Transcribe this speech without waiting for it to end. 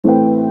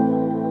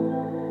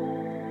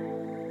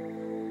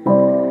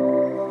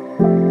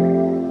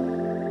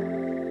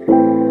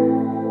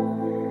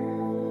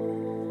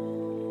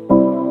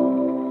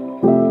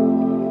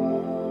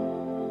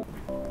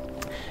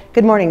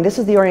Good morning. This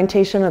is the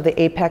orientation of the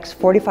Apex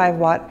 45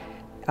 watt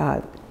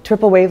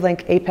triple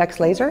wavelength Apex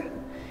laser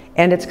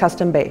and its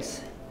custom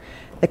base.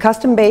 The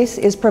custom base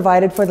is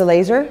provided for the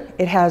laser.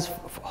 It has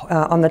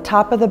on the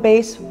top of the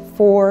base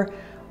 4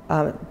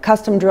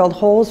 custom drilled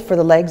holes for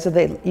the legs of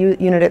the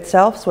unit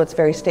itself, so it's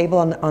very stable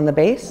on the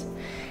base.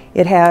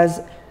 It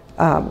has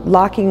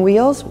locking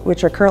wheels,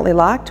 which are currently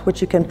locked, which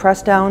you can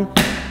press down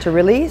to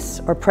release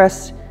or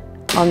press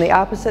on the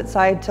opposite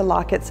side to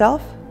lock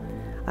itself.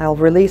 I'll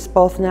release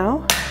both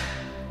now.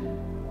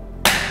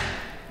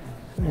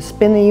 I'm going to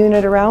spin the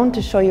unit around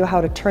to show you how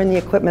to turn the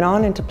equipment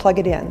on and to plug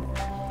it in.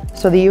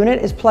 So the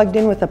unit is plugged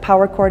in with a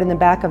power cord in the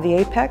back of the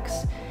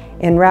Apex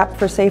and wrapped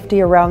for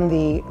safety around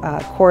the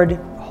cord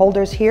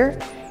holders here.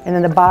 And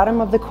then the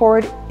bottom of the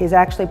cord is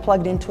actually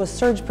plugged into a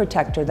surge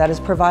protector that is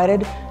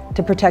provided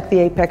to protect the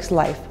Apex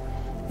life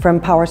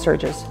from power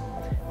surges.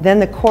 Then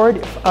the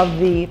cord of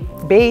the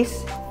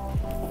base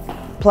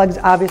plugs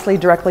obviously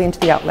directly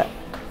into the outlet.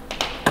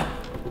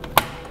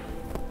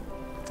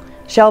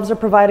 Shelves are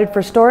provided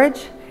for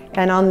storage,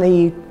 and on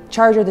the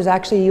charger there's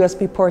actually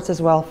USB ports as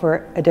well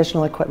for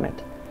additional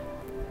equipment.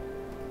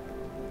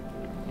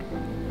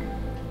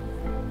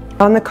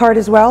 On the card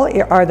as well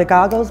are the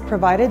goggles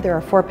provided. There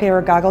are 4 pair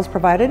of goggles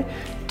provided,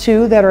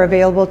 2 that are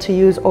available to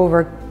use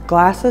over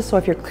glasses, so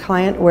if your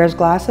client wears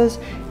glasses,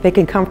 they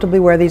can comfortably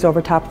wear these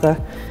over top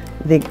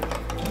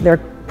their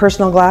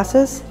personal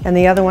glasses, and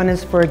the other one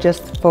is for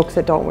just folks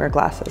that don't wear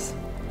glasses.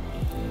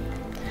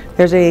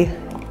 There's a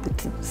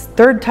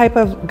 3rd type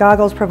of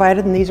goggles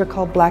provided, and these are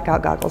called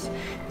blackout goggles.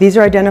 These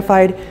are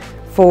identified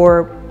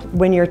for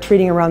when you're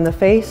treating around the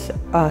face,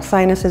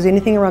 sinuses,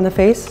 anything around the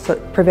face, so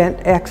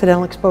prevent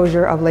accidental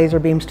exposure of laser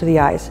beams to the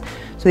eyes.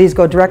 So these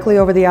go directly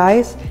over the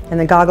eyes, and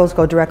the goggles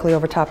go directly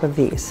over top of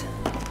these.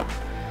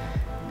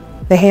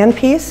 The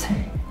handpiece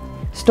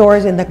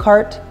stores in the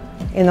cart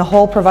in the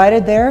hole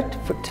provided there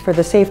for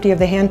the safety of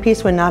the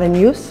handpiece when not in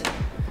use.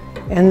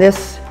 And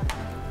this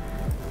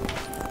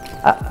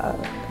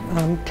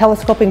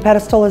telescoping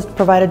pedestal is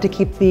provided to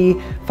keep the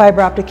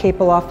fiber optic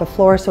cable off the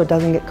floor so it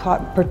doesn't get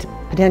caught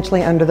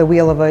potentially under the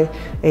wheel of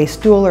a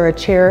stool or a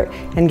chair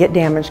and get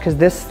damaged, because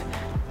this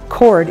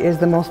cord is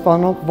the most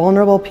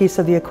vulnerable piece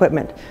of the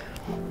equipment.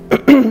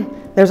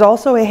 There's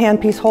also a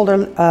handpiece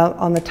holder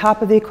on the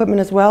top of the equipment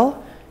as well,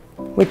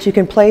 which you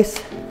can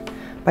place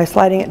by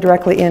sliding it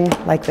directly in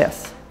like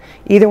this.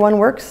 Either one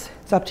works,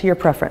 it's up to your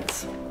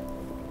preference.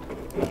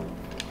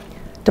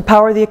 To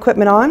power the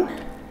equipment on,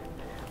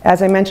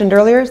 as I mentioned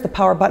earlier, is the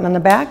power button on the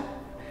back.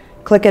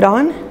 Click it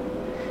on.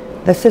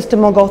 The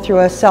system will go through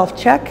a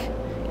self-check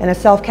and a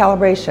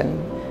self-calibration.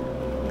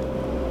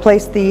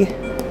 Place the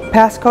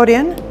passcode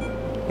in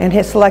and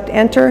hit select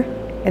enter,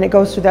 and it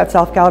goes through that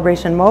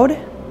self-calibration mode.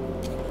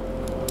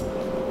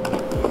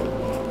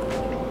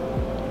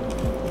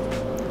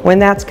 When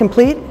that's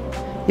complete,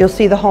 you'll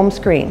see the home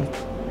screen.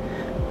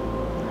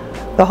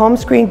 The home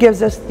screen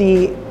gives us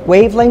the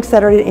wavelengths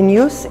that are in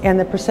use and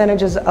the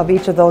percentages of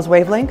each of those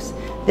wavelengths.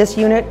 This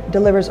unit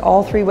delivers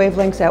all 3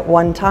 wavelengths at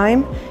one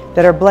time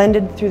that are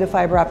blended through the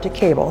fiber optic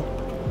cable.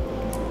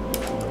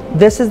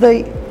 This is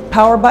the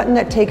power button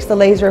that takes the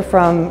laser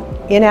from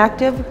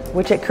inactive,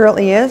 which it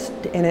currently is,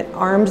 and it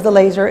arms the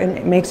laser and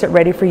it makes it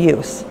ready for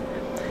use.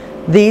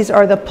 These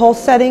are the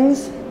pulse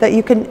settings that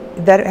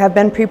have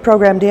been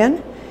pre-programmed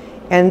in,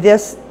 and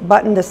this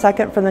button, the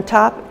second from the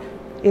top,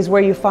 is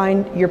where you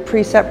find your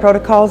preset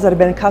protocols that have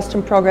been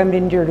custom programmed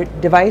into your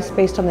device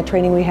based on the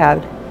training we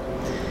had.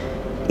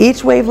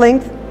 Each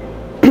wavelength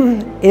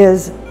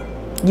is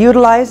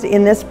utilized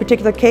in this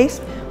particular case.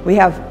 We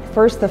have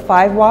first the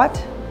 5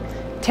 watt,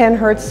 10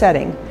 hertz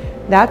setting.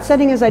 That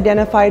setting is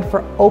identified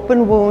for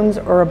open wounds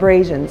or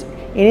abrasions,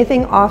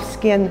 anything off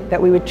skin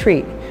that we would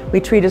treat. We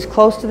treat as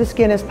close to the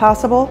skin as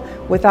possible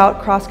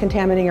without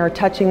cross-contaminating or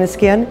touching the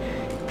skin.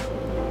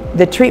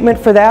 The treatment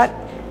for that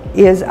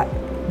is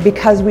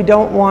because we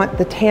don't want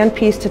the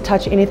handpiece to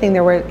touch anything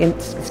where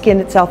skin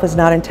itself is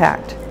not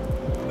intact.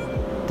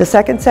 The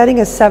second setting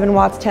is 7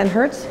 watts, 10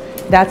 hertz.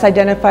 That's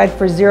identified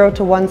for 0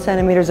 to 1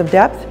 centimeters of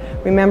depth.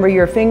 Remember,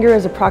 your finger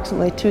is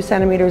approximately 2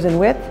 centimeters in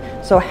width,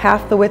 so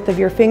half the width of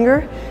your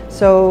finger.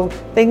 So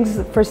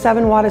things for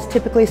 7 watt is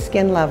typically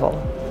skin level.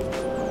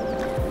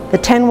 The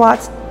 10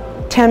 watts,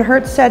 10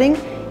 hertz setting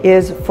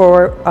is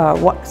for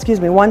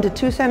 1 to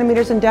 2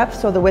 centimeters in depth,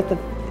 so the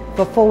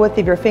full width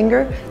of your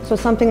finger. So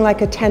something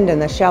like a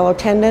tendon, a shallow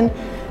tendon,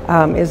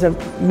 is a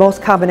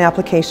most common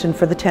application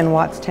for the 10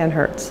 watts, 10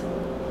 hertz.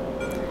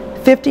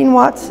 15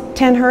 watts,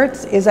 10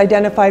 hertz is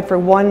identified for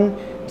 2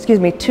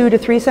 to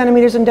 3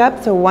 centimeters in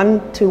depth, so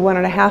 1 to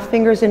 1.5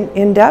 fingers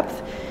in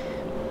depth.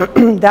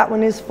 That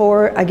one is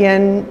for,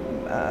 again,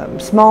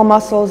 small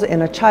muscles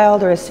in a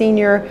child or a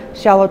senior,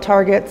 shallow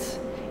targets.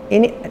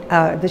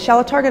 The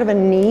shallow target of a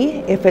knee,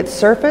 if it's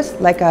surface,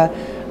 like a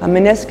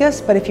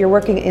meniscus, but if you're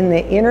working in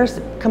the inner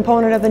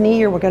component of the knee,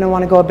 you're going to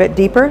want to go a bit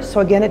deeper.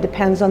 So again, it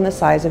depends on the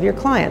size of your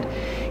client.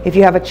 If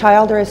you have a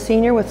child or a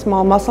senior with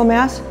small muscle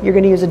mass, you're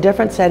going to use a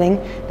different setting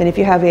than if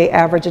you have an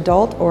average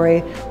adult or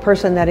a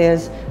person that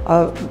is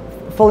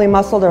fully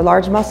muscled or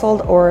large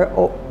muscled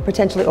or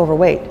potentially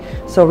overweight.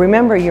 So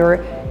remember,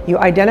 you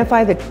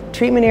identify the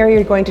treatment area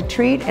you're going to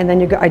treat, and then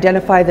you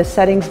identify the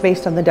settings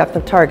based on the depth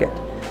of target.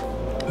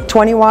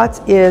 20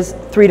 watts is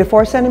 3 to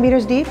 4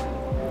 centimeters deep,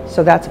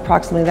 so that's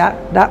approximately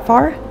that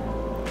far.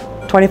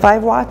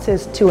 25 watts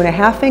is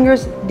 2.5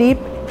 fingers deep,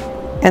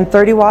 and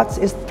 30 watts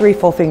is 3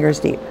 full fingers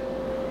deep.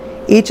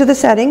 Each of the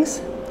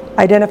settings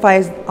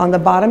identifies on the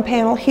bottom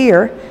panel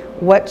here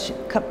what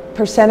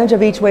percentage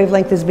of each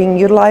wavelength is being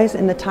utilized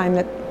in the time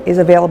that is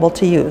available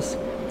to use.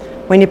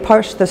 When you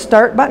push the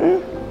start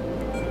button,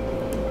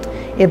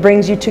 it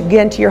brings you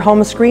again to your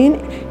home screen,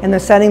 and the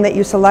setting that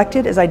you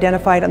selected is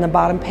identified on the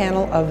bottom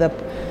panel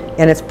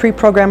and it's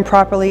pre-programmed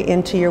properly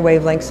into your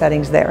wavelength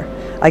settings there.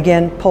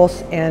 Again,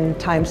 pulse and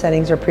time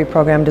settings are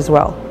pre-programmed as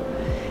well.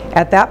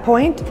 At that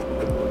point,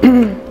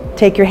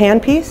 take your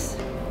handpiece,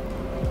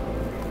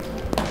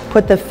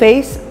 put the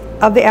face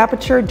of the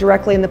aperture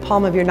directly in the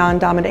palm of your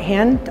non-dominant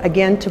hand,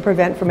 again to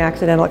prevent from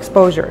accidental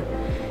exposure.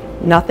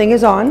 Nothing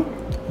is on.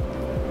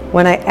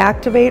 When I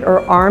activate or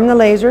arm the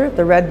laser,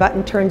 the red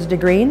button turns to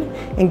green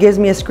and gives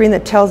me a screen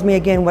that tells me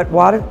again what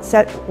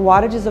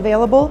wattage is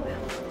available,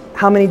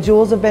 how many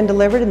joules have been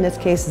delivered, in this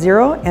case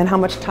 0, and how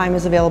much time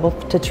is available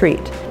to treat.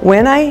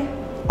 When I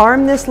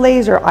arm this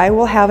laser, I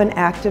will have an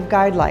active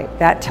guide light.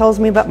 That tells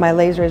me that my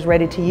laser is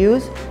ready to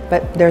use,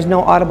 but there's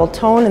no audible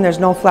tone and there's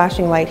no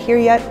flashing light here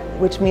yet,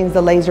 which means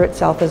the laser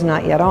itself is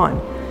not yet on.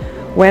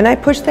 When I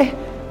push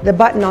the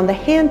button on the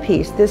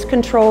handpiece, this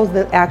controls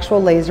the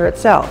actual laser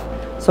itself.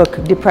 So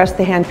depress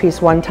the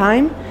handpiece one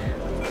time,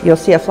 you'll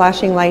see a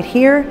flashing light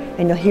here,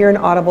 and you'll hear an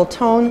audible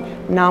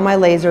tone. Now my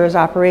laser is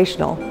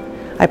operational.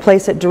 I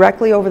place it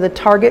directly over the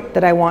target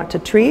that I want to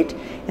treat,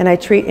 and I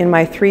treat in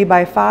my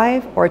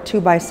 3x5 or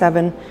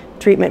 2x7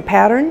 treatment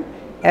pattern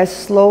as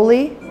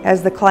slowly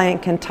as the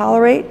client can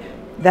tolerate,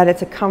 that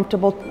it's a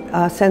comfortable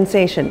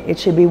sensation. It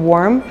should be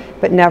warm,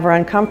 but never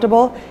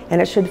uncomfortable,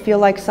 and it should feel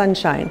like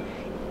sunshine.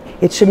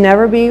 It should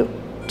never be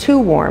too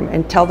warm,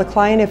 and tell the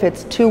client if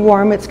it's too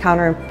warm, it's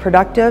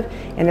counterproductive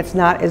and it's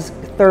not as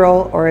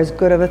thorough or as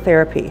good of a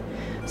therapy.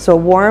 So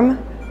warm,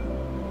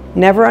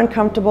 never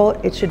uncomfortable,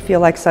 it should feel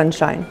like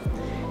sunshine.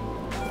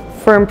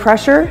 Firm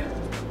pressure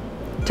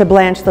to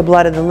blanch the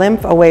blood and the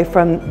lymph away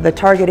from the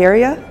target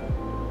area.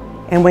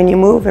 And when you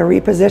move and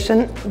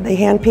reposition the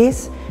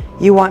handpiece,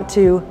 you want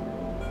to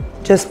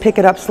just pick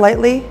it up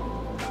slightly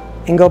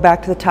and go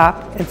back to the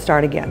top and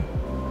start again.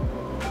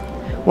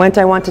 When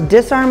I want to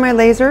disarm my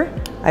laser,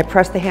 I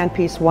press the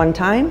handpiece one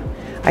time.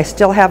 I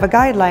still have a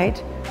guide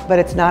light, but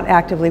it's not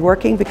actively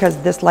working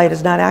because this light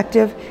is not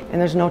active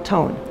and there's no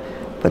tone.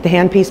 Put the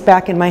handpiece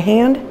back in my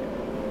hand,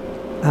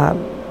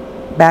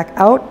 back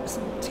out,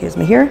 excuse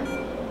me here.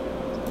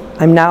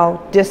 I'm now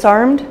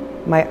disarmed,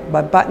 my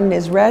button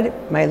is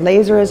red, my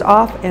laser is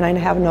off, and I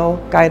have no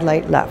guide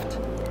light left.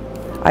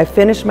 I've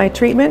finished my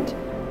treatment,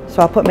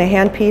 so I'll put my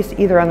handpiece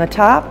either on the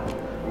top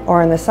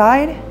or on the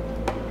side.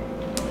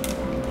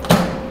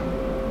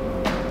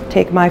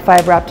 Take my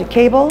fiber optic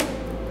cable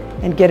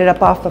and get it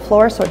up off the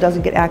floor so it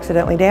doesn't get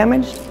accidentally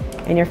damaged,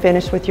 and you're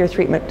finished with your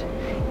treatment.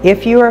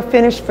 If you are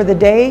finished for the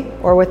day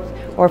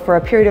or for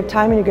a period of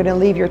time and you're going to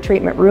leave your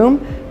treatment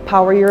room,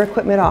 power your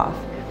equipment off.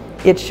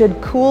 It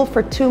should cool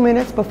for 2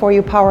 minutes before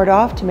you power it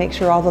off to make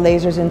sure all the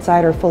lasers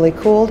inside are fully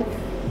cooled.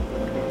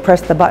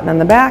 Press the button on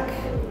the back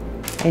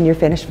and you're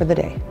finished for the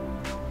day.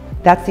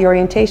 That's the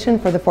orientation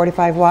for the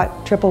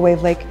 45-watt triple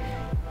wavelength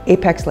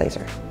Apex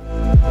laser.